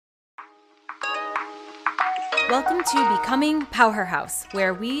Welcome to Becoming Powerhouse,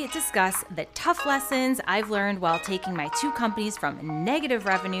 where we discuss the tough lessons I've learned while taking my two companies from negative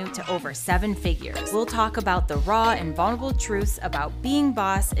revenue to over 7 figures. We'll talk about the raw and vulnerable truths about being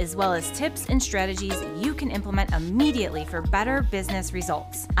boss, as well as tips and strategies you can implement immediately for better business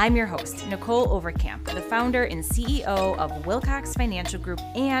results. I'm your host, Nicole Overkamp, the founder and CEO of Wilcox Financial Group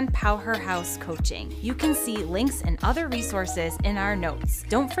and Powerhouse Coaching. You can see links and other resources in our notes.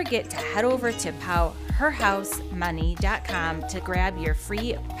 Don't forget to head over to powerhousemoney.com to grab your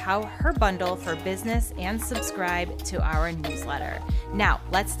free Power Bundle for business and subscribe to our newsletter. Now,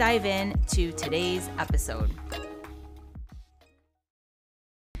 let's dive in to today's episode.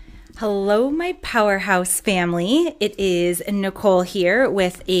 Hello, my Powerhouse family. It is Nicole here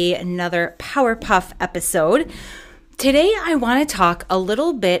with another Powerpuff episode. Today, I want to talk a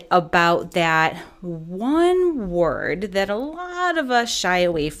little bit about that one word that a lot of us shy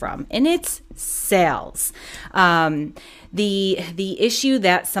away from, and it's sales. The issue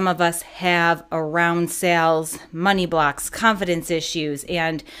that some of us have around sales, money blocks, confidence issues,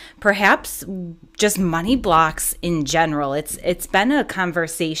 and perhaps just money blocks in general. It's been a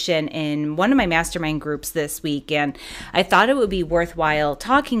conversation in one of my mastermind groups this week, and I thought it would be worthwhile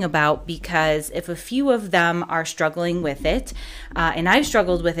talking about because if a few of them are struggling with it, and I've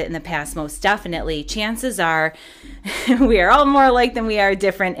struggled with it in the past most definitely, chances are we are all more alike than we are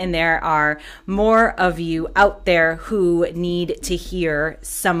different, and there are more of you out there who need to hear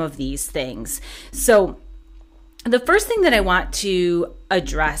some of these things. So the first thing that I want to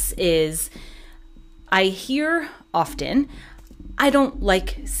address is I hear often, I don't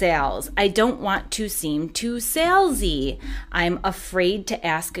like sales. I don't want to seem too salesy. I'm afraid to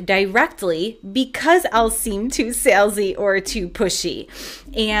ask directly because I'll seem too salesy or too pushy.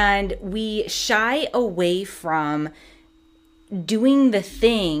 And we shy away from doing the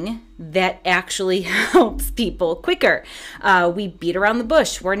thing that actually helps people quicker. We beat around the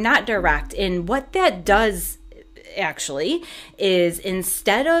bush. We're not direct. And what that does actually is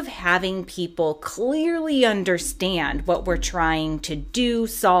instead of having people clearly understand what we're trying to do,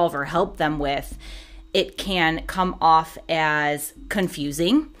 solve, or help them with, it can come off as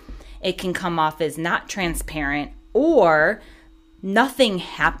confusing. It can come off as not transparent, or nothing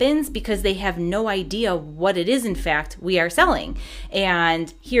happens because they have no idea what it is, in fact, we are selling.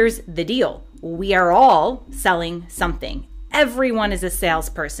 And here's the deal. We are all selling something. Everyone is a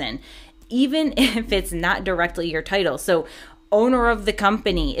salesperson, even if it's not directly your title. So owner of the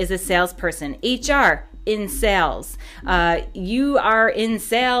company is a salesperson. HR in sales. You are in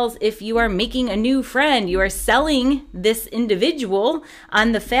sales if you are making a new friend. You are selling this individual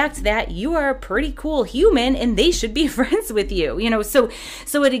on the fact that you are a pretty cool human and they should be friends with you. So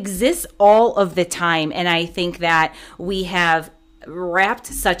it exists all of the time. And I think that we have wrapped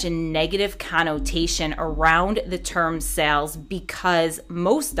such a negative connotation around the term sales because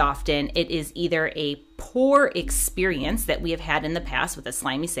most often it is either a poor experience that we have had in the past with a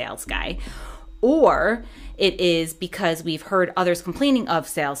slimy sales guy, or it is because we've heard others complaining of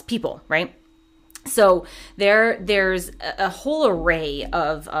salespeople, right? So there's a whole array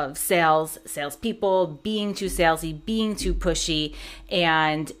of salespeople being too salesy, being too pushy,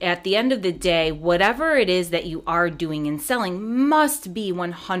 and at the end of the day, whatever it is that you are doing in selling must be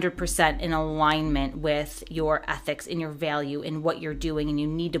 100% in alignment with your ethics and your value in what you're doing, and you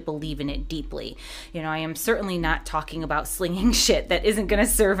need to believe in it deeply. I am certainly not talking about slinging shit that isn't going to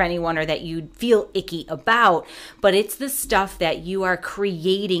serve anyone or that you feel icky about, but it's the stuff that you are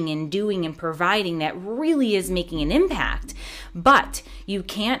creating and doing and providing that really is making an impact. But you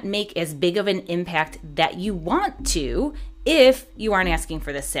can't make as big of an impact that you want to if you aren't asking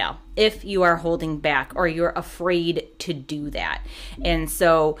for the sale, if you are holding back or you're afraid to do that. And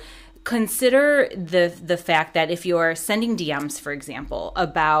so consider the fact that if you're sending DMs, for example,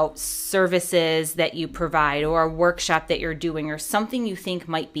 about services that you provide or a workshop that you're doing or something you think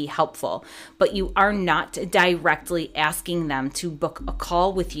might be helpful, but you are not directly asking them to book a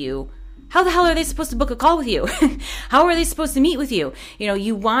call with you, how the hell are they supposed to book a call with you? How are they supposed to meet with you?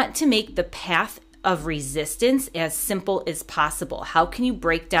 You want to make the path of resistance as simple as possible. How can you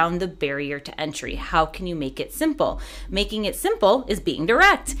break down the barrier to entry? How can you make it simple? Making it simple is being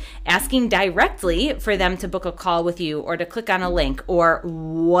direct, asking directly for them to book a call with you or to click on a link or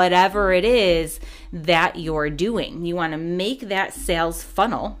whatever it is that you're doing. You want to make that sales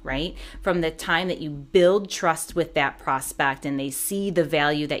funnel, right? From the time that you build trust with that prospect and they see the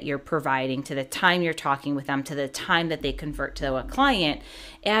value that you're providing to the time you're talking with them, to the time that they convert to a client,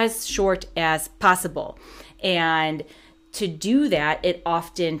 as short as possible. And to do that, it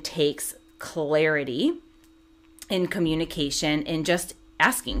often takes clarity in communication and just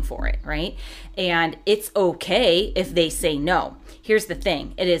asking for it, right? And it's okay if they say no. Here's the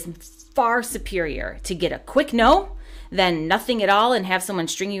thing. It is far superior to get a quick no than nothing at all and have someone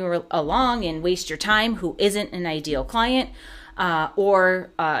string you along and waste your time who isn't an ideal client. A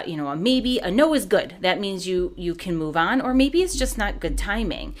maybe. A no is good. That means you can move on, or maybe it's just not good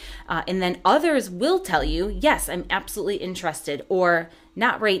timing. And then others will tell you, yes, I'm absolutely interested, or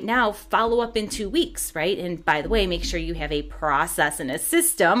not right now, follow up in 2 weeks, right? And by the way, make sure you have a process and a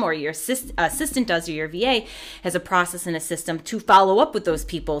system, or your assistant does, or your VA has a process and a system to follow up with those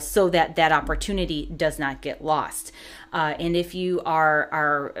people so that that opportunity does not get lost. And if you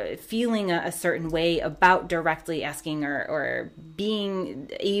are feeling a certain way about directly asking or being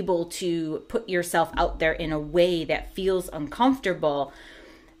able to put yourself out there in a way that feels uncomfortable,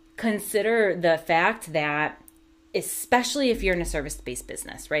 consider the fact that, especially if you're in a service-based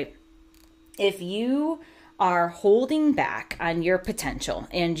business, right? If you are holding back on your potential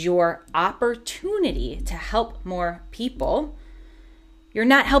and your opportunity to help more people, you're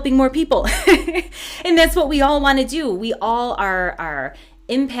not helping more people. And that's what we all want to do. We all are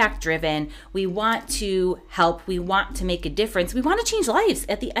impact driven. We want to help. We want to make a difference. We want to change lives.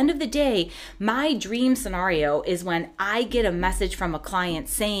 At the end of the day, my dream scenario is when I get a message from a client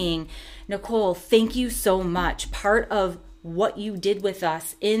saying, Nicole, thank you so much. Part of what you did with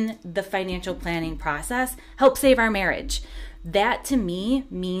us in the financial planning process helped save our marriage. That to me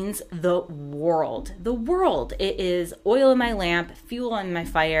means the world. The world. It is oil in my lamp, fuel on my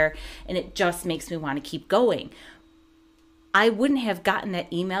fire, and it just makes me want to keep going. I wouldn't have gotten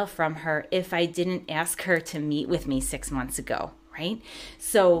that email from her if I didn't ask her to meet with me 6 months ago, right?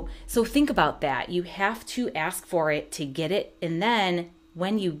 So think about that. You have to ask for it to get it, and then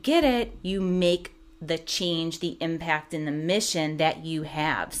when you get it, you make the change, the impact, and the mission that you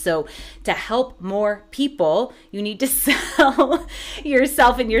have. So to help more people, you need to sell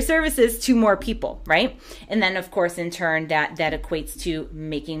yourself and your services to more people, right? And then of course, in turn, that equates to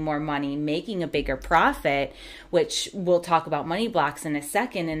making more money, making a bigger profit, which we'll talk about money blocks in a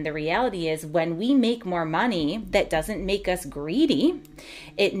second. And the reality is, when we make more money, that doesn't make us greedy.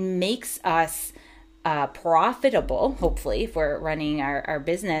 It makes us profitable, hopefully, if we're running our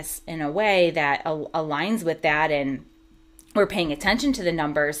business in a way that aligns with that and we're paying attention to the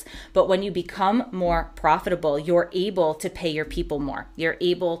numbers. But when you become more profitable, you're able to pay your people more. You're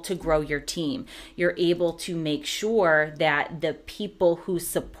able to grow your team. You're able to make sure that the people who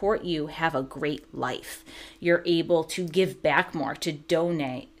support you have a great life. You're able to give back more, to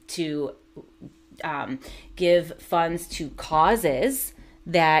donate, to give funds to causes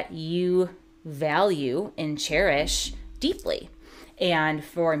that you value and cherish deeply. And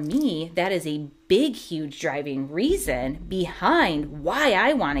for me, that is a big, huge driving reason behind why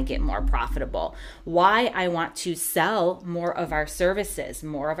I want to get more profitable, why I want to sell more of our services,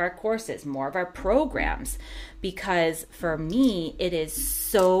 more of our courses, more of our programs, because for me, it is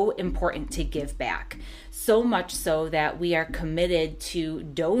so important to give back. So much so that we are committed to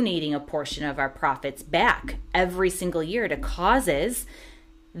donating a portion of our profits back every single year to causes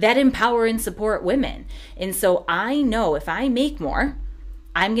that empower and support women. And so I know if I make more,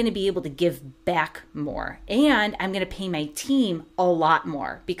 I'm going to be able to give back more, and I'm going to pay my team a lot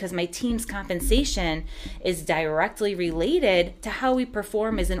more, because my team's compensation is directly related to how we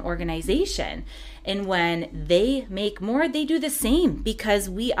perform as an organization. And when they make more, they do the same, because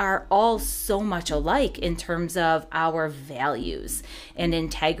we are all so much alike in terms of our values and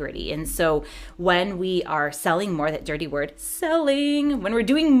integrity. And so when we are selling more, that dirty word, selling, when we're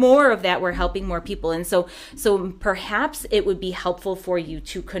doing more of that, we're helping more people. And so perhaps it would be helpful for you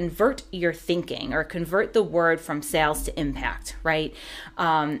to convert your thinking, or convert the word from sales to impact, right?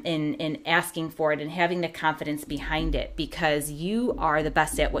 In asking for it and having the confidence behind it, because you are the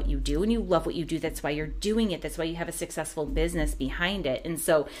best at what you do and you love what you do. That's why you're doing it. That's why you have a successful business behind it. And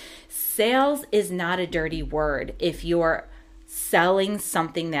so sales is not a dirty word if you're selling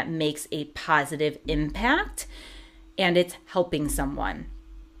something that makes a positive impact and it's helping someone.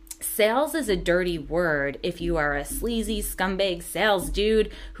 Sales is a dirty word if you are a sleazy scumbag sales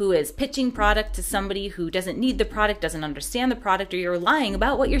dude who is pitching product to somebody who doesn't need the product, doesn't understand the product, or you're lying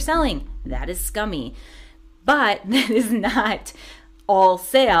about what you're selling. That is scummy. But that is not all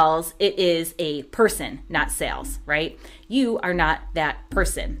sales. It is a person, not sales, right? You are not that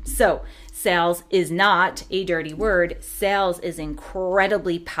person. So sales is not a dirty word. Sales is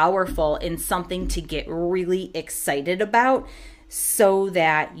incredibly powerful and something to get really excited about so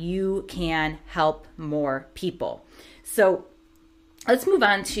that you can help more people. So let's move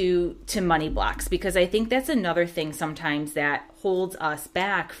on to money blocks, because I think that's another thing sometimes that holds us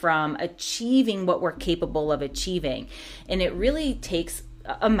back from achieving what we're capable of achieving. And it really takes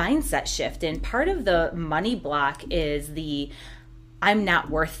a mindset shift. And part of the money block is I'm not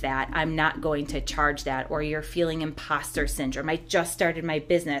worth that. I'm not going to charge that. Or you're feeling imposter syndrome. I just started my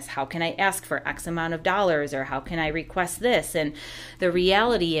business. How can I ask for X amount of dollars? Or how can I request this? And the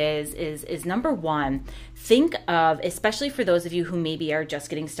reality is number one, think of, especially for those of you who maybe are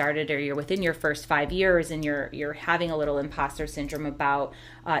just getting started or you're within your first 5 years and you're having a little imposter syndrome about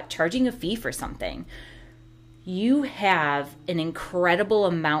charging a fee for something. You have an incredible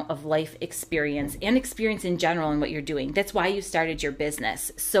amount of life experience and experience in general in what you're doing. That's why you started your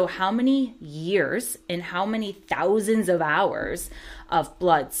business. So how many years and how many thousands of hours of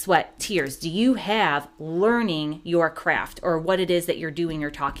blood, sweat, tears do you have learning your craft or what it is that you're doing or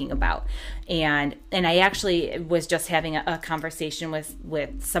talking about? And I actually was just having a conversation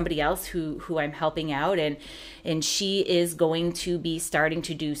with somebody else who I'm helping out, and she is going to be starting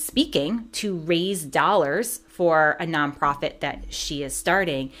to do speaking to raise dollars for a nonprofit that she is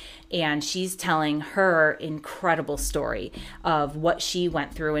starting. And she's telling her incredible story of what she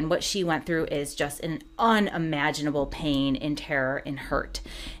went through. And what she went through is just an unimaginable pain and terror and hurt.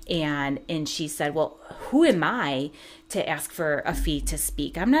 And she said, well, who am I to ask for a fee to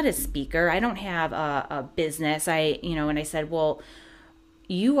speak? I'm not a speaker. I don't have a business. And I said, well,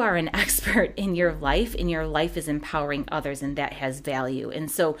 you are an expert in your life, and your life is empowering others, and that has value. And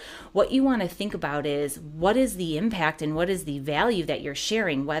so what you want to think about is, what is the impact and what is the value that you're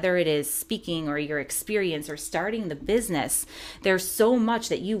sharing, whether it is speaking or your experience or starting the business. There's so much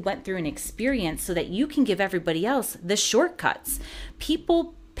that you went through an experience so that you can give everybody else the shortcuts.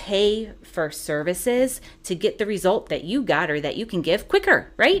 People pay for services to get the result that you got or that you can give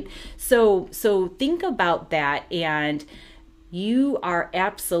quicker, right? So think about that, and you are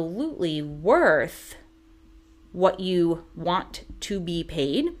absolutely worth what you want to be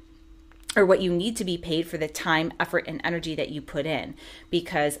paid or what you need to be paid for the time, effort, and energy that you put in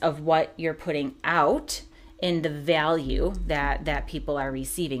because of what you're putting out and the value that people are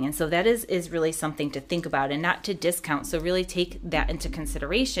receiving. And so that is really something to think about and not to discount. So really take that into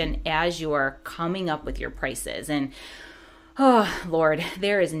consideration as you're coming up with your prices. And oh, Lord,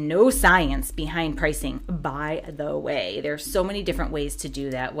 there is no science behind pricing, by the way. There's so many different ways to do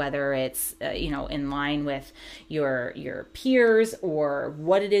that, whether it's, in line with your peers or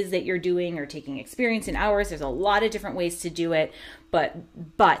what it is that you're doing or taking experience in hours. There's a lot of different ways to do it.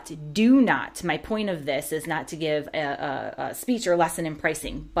 But do not, my point of this is not to give a speech or lesson in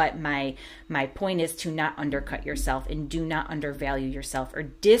pricing, but my point is to not undercut yourself and do not undervalue yourself or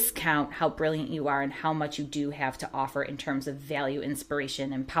discount how brilliant you are and how much you do have to offer in terms of value,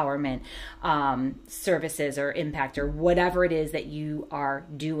 inspiration, empowerment, services or impact or whatever it is that you are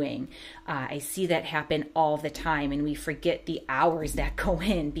doing. I see that happen all the time, and we forget the hours that go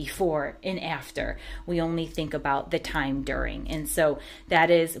in before and after. We only think about the time during. And so that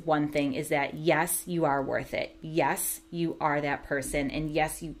is one thing, is that yes, you are worth it. Yes, you are that person. And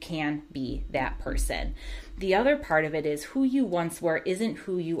yes, you can be that person. The other part of it is who you once were isn't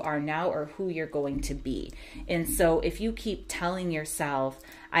who you are now or who you're going to be. And so if you keep telling yourself,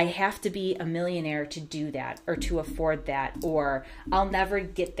 I have to be a millionaire to do that or to afford that, or I'll never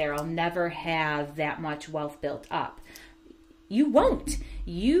get there, I'll never have that much wealth built up. You won't.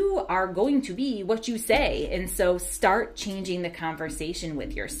 You are going to be what you say. And so start changing the conversation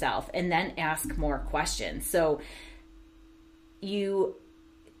with yourself and then ask more questions. So you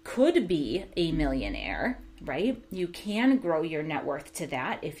could be a millionaire, right? You can grow your net worth to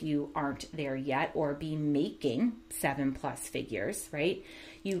that if you aren't there yet, or be making 7+ figures, right?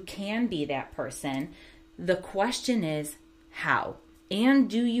 You can be that person. The question is how? And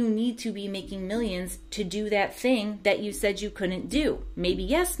do you need to be making millions to do that thing that you said you couldn't do? Maybe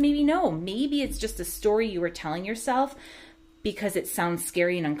yes, maybe no. Maybe it's just a story you were telling yourself because it sounds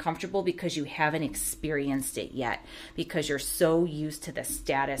scary and uncomfortable because you haven't experienced it yet, because you're so used to the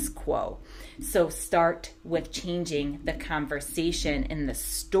status quo. So start with changing the conversation and the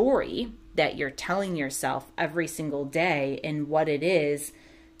story that you're telling yourself every single day and what it is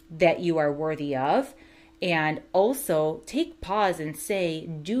that you are worthy of. And also take pause and say,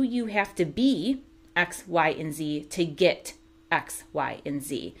 do you have to be X, Y, and Z to get X, Y, and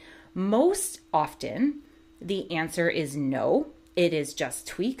Z? Most often, the answer is no. It is just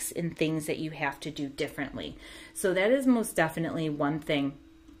tweaks and things that you have to do differently. So that is most definitely one thing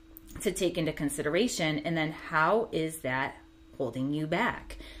to take into consideration. And then how is that holding you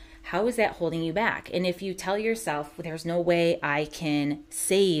back? How is that holding you back? And if you tell yourself, well, there's no way I can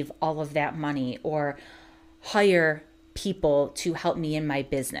save all of that money or hire people to help me in my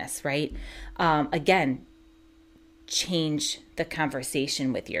business, right? Again, change the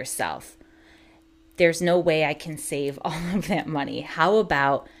conversation with yourself. there's no way I can save all of that money. How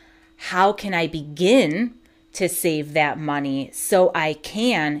about how can I begin to save that money so I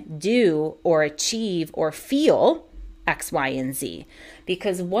can do or achieve or feel X, Y, and Z?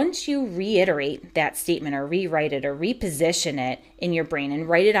 Because once you reiterate that statement or rewrite it or reposition it in your brain and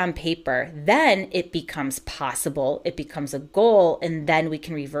write it on paper, then it becomes possible, it becomes a goal, and then we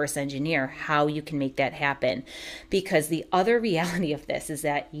can reverse engineer how you can make that happen. Because the other reality of this is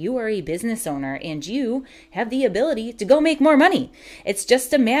that you are a business owner and you have the ability to go make more money. It's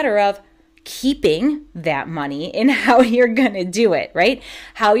just a matter of keeping that money and how you're going to do it, right?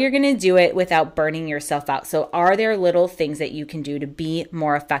 How you're going to do it without burning yourself out. So are there little things that you can do to be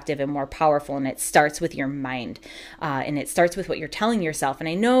more effective and more powerful? And it starts with your mind, and it starts with what you're telling yourself. And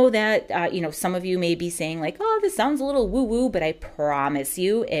I know that, some of you may be saying like, oh, this sounds a little woo-woo, but I promise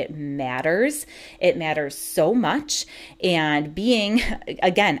you it matters. It matters so much. And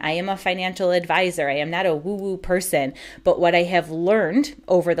again, I am a financial advisor. I am not a woo-woo person, but what I have learned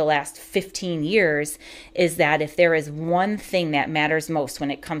over the last 15 years is that if there is one thing that matters most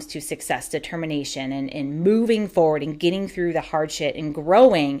when it comes to success, determination, and moving forward and getting through the hard shit and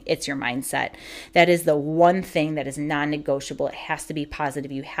growing, it's your mindset. That is the one thing that is non-negotiable. It has to be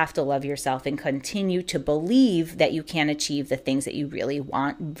positive. You have to love yourself and continue to believe that you can achieve the things that you really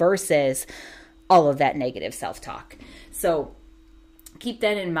want versus all of that negative self-talk. So keep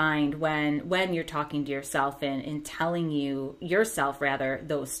that in mind when you're talking to yourself and telling yourself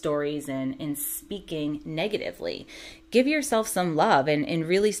those stories and speaking negatively. Give yourself some love and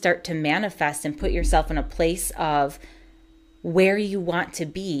really start to manifest and put yourself in a place of where you want to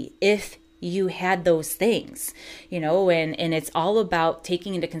be if you had those things, and it's all about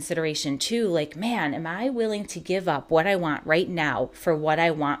taking into consideration too, like, man, am I willing to give up what I want right now for what I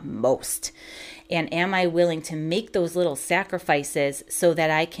want most? And am I willing to make those little sacrifices so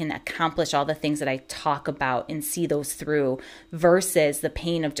that I can accomplish all the things that I talk about and see those through versus the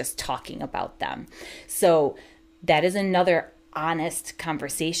pain of just talking about them? So that is another honest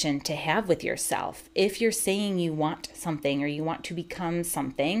conversation to have with yourself. If you're saying you want something or you want to become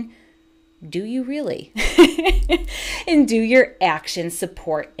something, do you really? And do your actions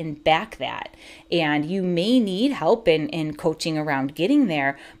support and back that? And you may need help in coaching around getting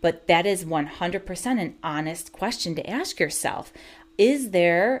there, but that is 100% an honest question to ask yourself. Is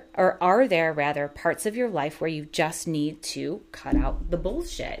there, or are there rather, parts of your life where you just need to cut out the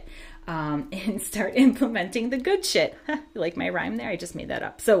bullshit? And start implementing the good shit. You like my rhyme there? I just made that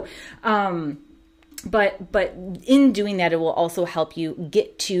up. So, But in doing that, it will also help you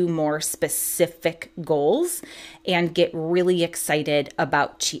get to more specific goals and get really excited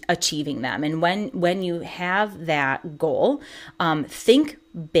about achieving them. And when you have that goal, think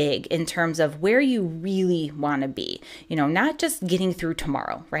big in terms of where you really want to be, not just getting through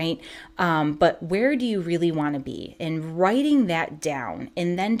tomorrow, right? But where do you really want to be, and writing that down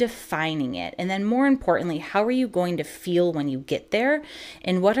and then defining it. And then more importantly, how are you going to feel when you get there?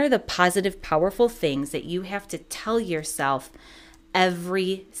 And what are the positive, powerful things that you have to tell yourself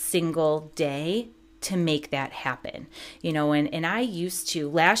every single day to make that happen? And I used to,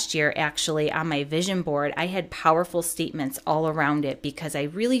 last year actually, on my vision board, I had powerful statements all around it because I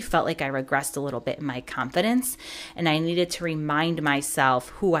really felt like I regressed a little bit in my confidence, and I needed to remind myself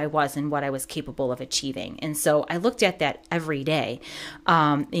who I was and what I was capable of achieving. And so I looked at that every day,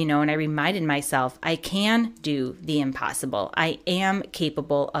 and I reminded myself, I can do the impossible. I am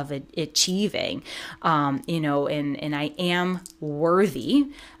capable of achieving, and I am worthy.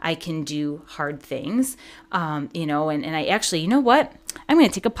 I can do hard things, and I actually, you know what? I'm going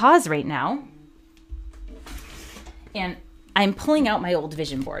to take a pause right now, and I'm pulling out my old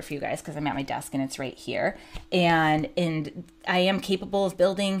vision board for you guys because I'm at my desk and it's right here. And I am capable of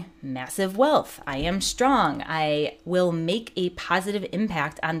building massive wealth. I am strong. I will make a positive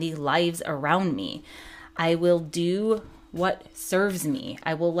impact on the lives around me. I will do what serves me.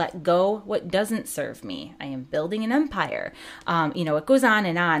 I will let go what doesn't serve me. I am building an empire. It goes on.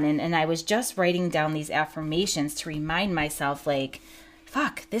 And I was just writing down these affirmations to remind myself, like,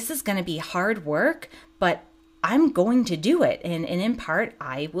 fuck, this is going to be hard work, but I'm going to do it. And in part,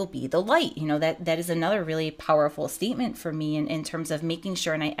 I will be the light. That is another really powerful statement for me in terms of making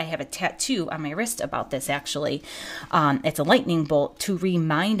sure, and I have a tattoo on my wrist about this actually. It's a lightning bolt to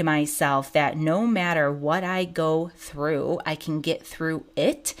remind myself that no matter what I go through, I can get through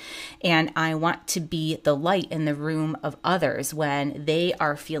it. And I want to be the light in the room of others when they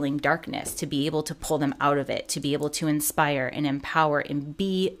are feeling darkness, to be able to pull them out of it, to be able to inspire and empower and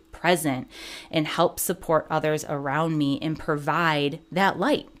be present and help support others around me and provide that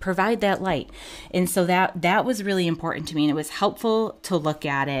light. And so that was really important to me, and it was helpful to look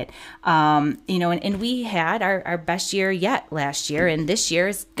at it. And we had our best year yet last year, and this year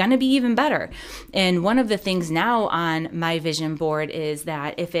is going to be even better. And one of the things now on my vision board is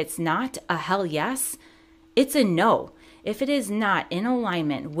that if it's not a hell yes, it's a no. If it is not in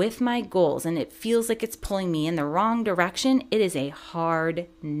alignment with my goals and it feels like it's pulling me in the wrong direction, it is a hard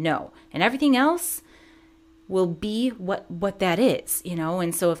no. And everything else will be what that is,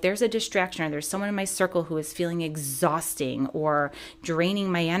 And so if there's a distraction or there's someone in my circle who is feeling exhausting or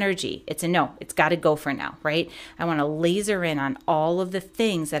draining my energy, it's a no. It's got to go for now, right? I want to laser in on all of the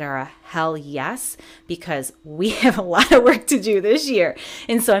things that are a hell yes, because we have a lot of work to do this year.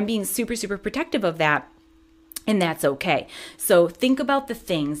 And so I'm being super, super protective of that. And that's okay. So think about the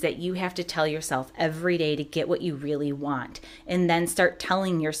things that you have to tell yourself every day to get what you really want. And then start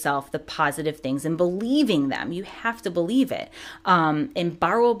telling yourself the positive things and believing them. You have to believe it. And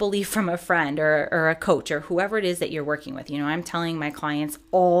borrow a belief from a friend or a coach or whoever it is that you're working with. I'm telling my clients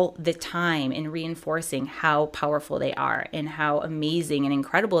all the time and reinforcing how powerful they are and how amazing and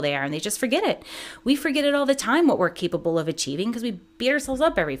incredible they are. And they just forget it. We forget it all the time, what we're capable of achieving, because we beat ourselves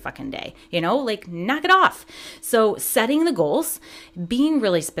up every fucking day. Knock it off. So setting the goals, being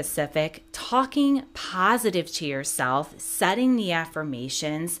really specific, talking positive to yourself, setting the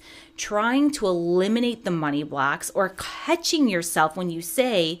affirmations, trying to eliminate the money blocks, or catching yourself when you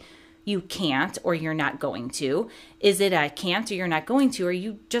say you can't or you're not going to. Is it a can't or you're not going to, or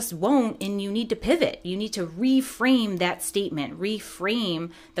you just won't and you need to pivot? You need to reframe that statement,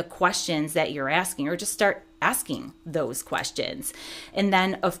 reframe the questions that you're asking, or just start asking those questions. And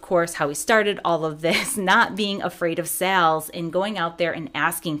then, of course, how we started all of this, not being afraid of sales and going out there and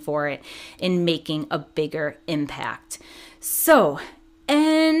asking for it and making a bigger impact. So,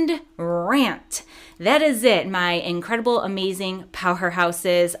 end rant. That is it, my incredible, amazing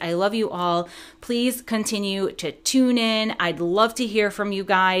powerhouses. I love you all. Please continue to tune in. I'd love to hear from you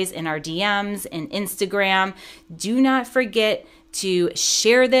guys in our DMs and Instagram. Do not forget to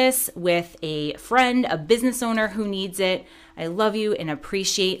share this with a friend, a business owner who needs it. I love you and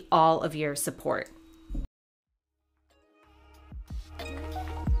appreciate all of your support.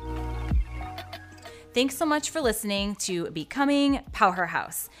 Thanks so much for listening to Becoming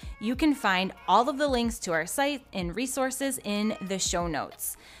Powerhouse. You can find all of the links to our site and resources in the show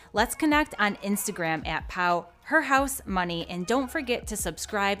notes. Let's connect on Instagram at PowerhouseMoney, and don't forget to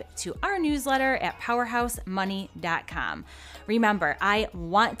subscribe to our newsletter at powerhousemoney.com. Remember, I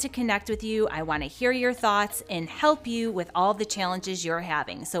want to connect with you. I want to hear your thoughts and help you with all the challenges you're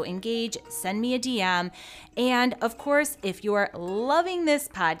having. So engage, send me a DM. And of course, if you're loving this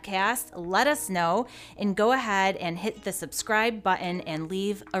podcast, let us know and go ahead and hit the subscribe button and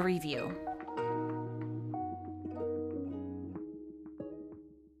leave a review.